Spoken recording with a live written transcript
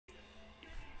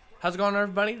How's it going,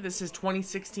 everybody? This is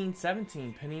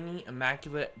 2016-17 Panini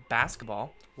Immaculate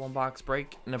Basketball. One box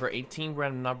break, number 18,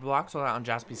 random number blocks, all out on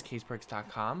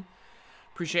jaspyscasebreaks.com.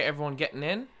 Appreciate everyone getting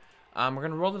in. We're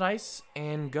going to roll the dice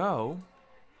and go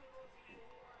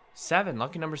 7,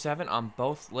 lucky number 7 on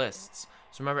both lists.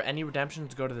 So remember, any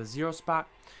redemptions go to the 0 spot,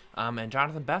 and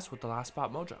Jonathan Best with the last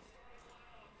spot mojo.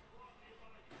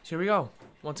 So here we go.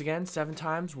 Once again, 7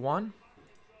 times. 1,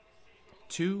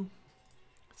 2,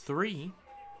 3.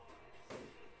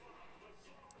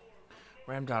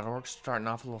 Ram.org starting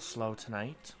off a little slow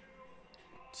tonight.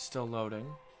 Still loading.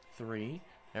 3.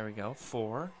 There we go.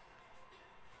 4,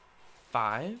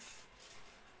 5,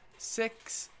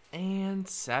 6, and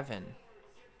 7.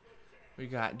 We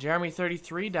got Jeremy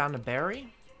 33 down to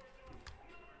Barry.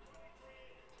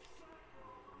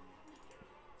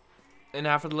 And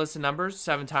now for the list of numbers,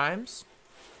 7 times.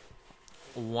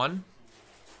 1,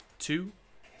 2,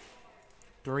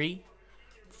 3,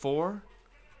 4,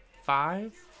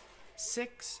 5,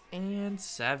 6, and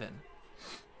 7.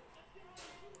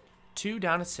 2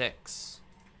 down to 6.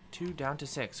 2 down to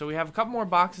 6. So we have a couple more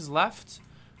boxes left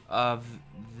of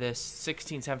this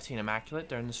 16-17 Immaculate.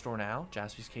 They're in the store now.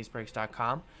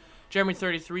 jaspyscasebreaks.com. Jeremy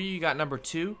 33, you got number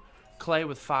 2. Clay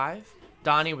with 5.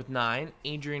 Donnie with 9.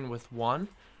 Adrian with 1.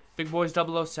 Big Boys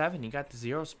 007, you got the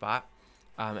 0 spot.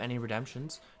 Any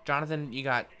redemptions? Jonathan, you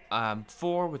got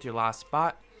 4 with your last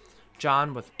spot.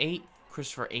 John with 8.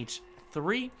 Christopher H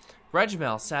 3.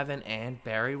 Regimel 7, and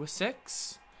Barry with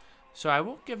 6. So I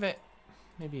will give it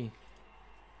maybe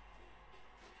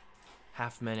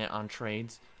half minute on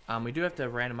trades. We do have to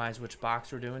randomize which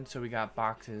box we're doing, so we got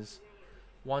boxes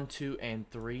 1, 2, and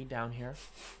 3 down here.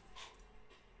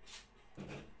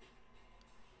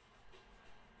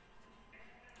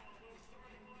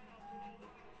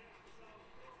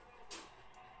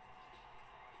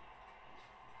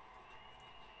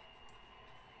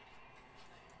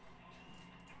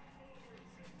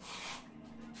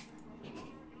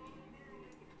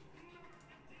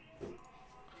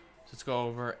 Let's go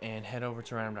over and head over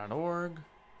to random.org.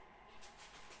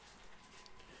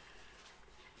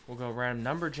 We'll go random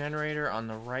number generator on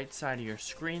the right side of your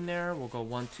screen there. We'll go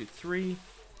 1, 2, 3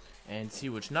 and see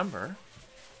which number.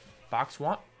 Box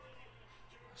 1.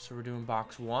 So we're doing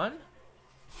box 1.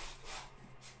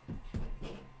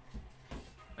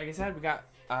 Like I said, we got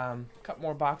a couple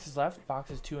more boxes left.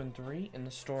 Boxes 2 and 3 in the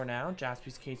store now.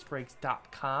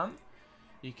 jaspyscasebreaks.com.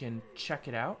 You can check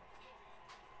it out.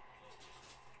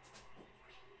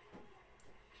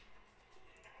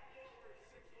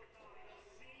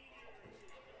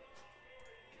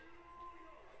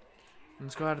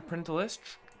 Let's go ahead and print the list.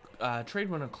 Trade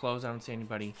window closed. I don't see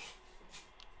anybody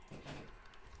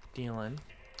dealing.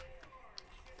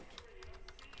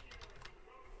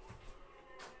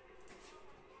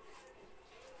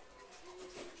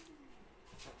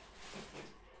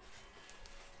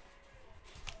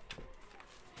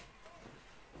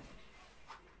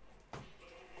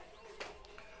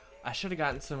 I should have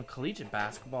gotten some collegiate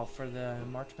basketball for the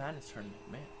March Madness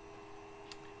tournament, man.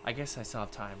 I guess I still have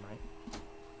time, right?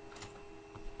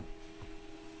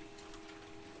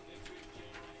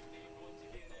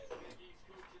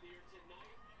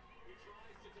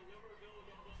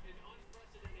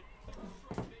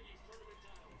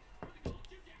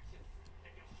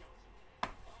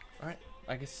 Alright,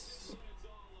 I guess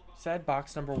said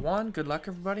box number 1. Good luck,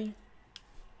 everybody.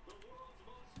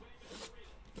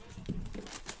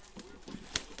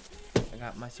 I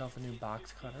got myself a new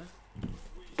box cutter.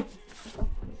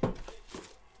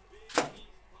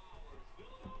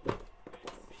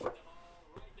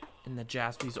 In the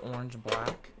Jaspys orange and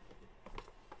black.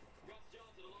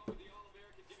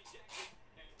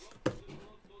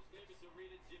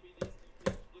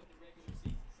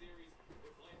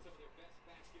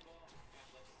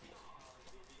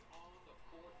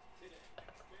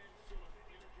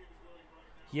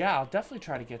 Yeah, I'll definitely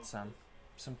try to get some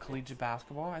collegiate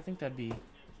basketball. I think that'd be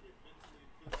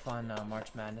a fun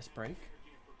March Madness break.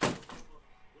 All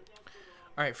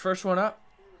right, first one up.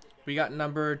 We got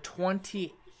number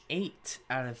 28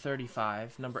 out of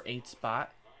 35, number 8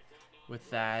 spot with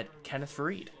that Kenneth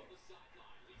Faried.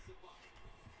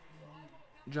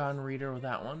 John Reeder with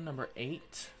that one, number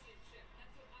 8.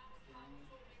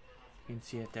 You can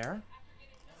see it there.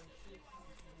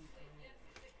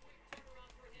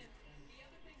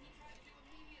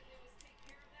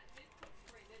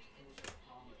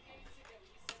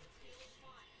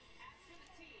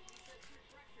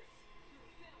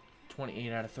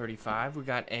 .28 out of 35. We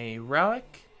got a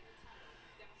relic.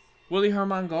 Willie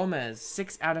Herman Gomez,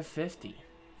 6 out of 50.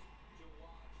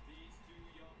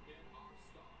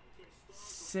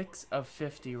 6 of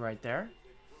 50 right there.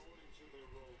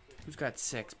 Who's got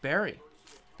 6? Barry.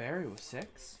 Barry with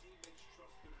 6.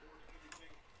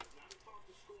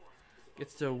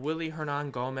 Gets to Willie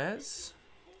Hernan Gomez,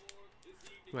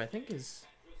 who I think is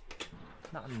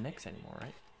not in the Knicks anymore,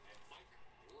 right?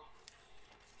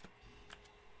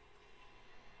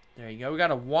 There you go. We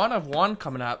got a 1 of 1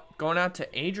 coming up. Going out to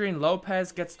Adrian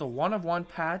Lopez. Gets the 1 of 1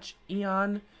 patch.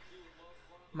 Ian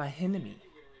Mahinmi.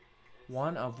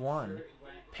 1 of 1.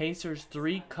 Pacers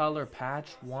 3-color patch.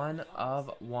 1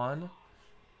 of 1.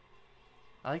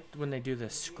 I like when they do the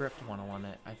script 1 of 1.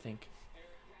 I think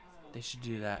they should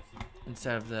do that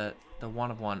instead of the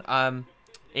 1 of 1.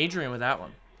 Adrian with that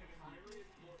one.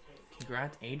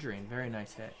 Congrats, Adrian. Very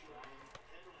nice hit.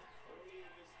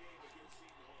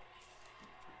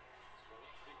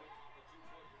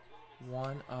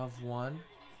 One of 1.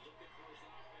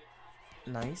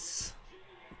 Nice.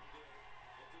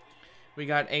 We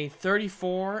got a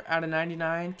 34 out of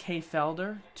 99 K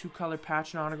Felder, 2-color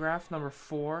patch and autograph, number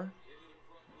 4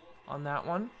 on that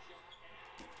one.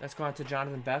 That's going out to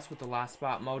Jonathan Best with the last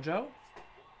spot mojo.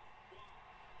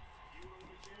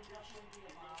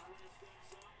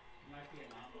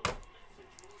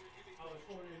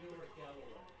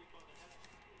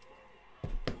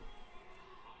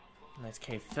 Nice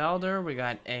K Felder. We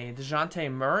got a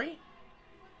DeJounte Murray.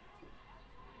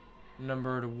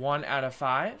 Numbered 1 out of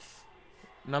 5.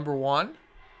 Number 1,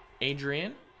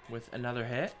 Adrian with another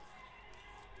hit.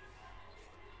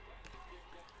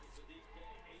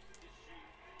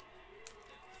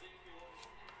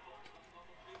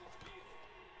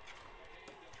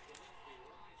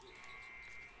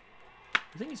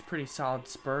 I think he's pretty solid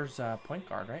Spurs point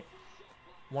guard, right?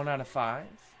 1 out of 5.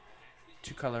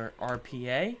 2-color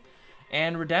RPA.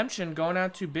 And redemption going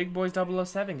out to Big Boys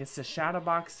 007. Gets the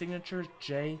Shadowbox signatures,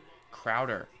 Jay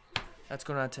Crowder. That's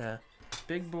going out to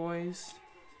Big Boys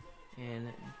and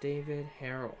David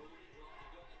Harrell.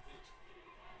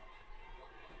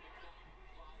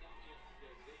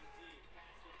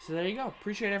 So there you go.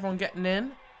 Appreciate everyone getting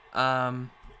in. That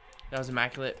was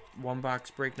Immaculate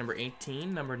 1-box break number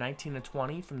 18, number 19 to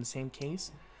 20 from the same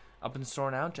case. Up in the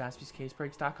store now,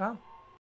 jaspyscasebreaks.com.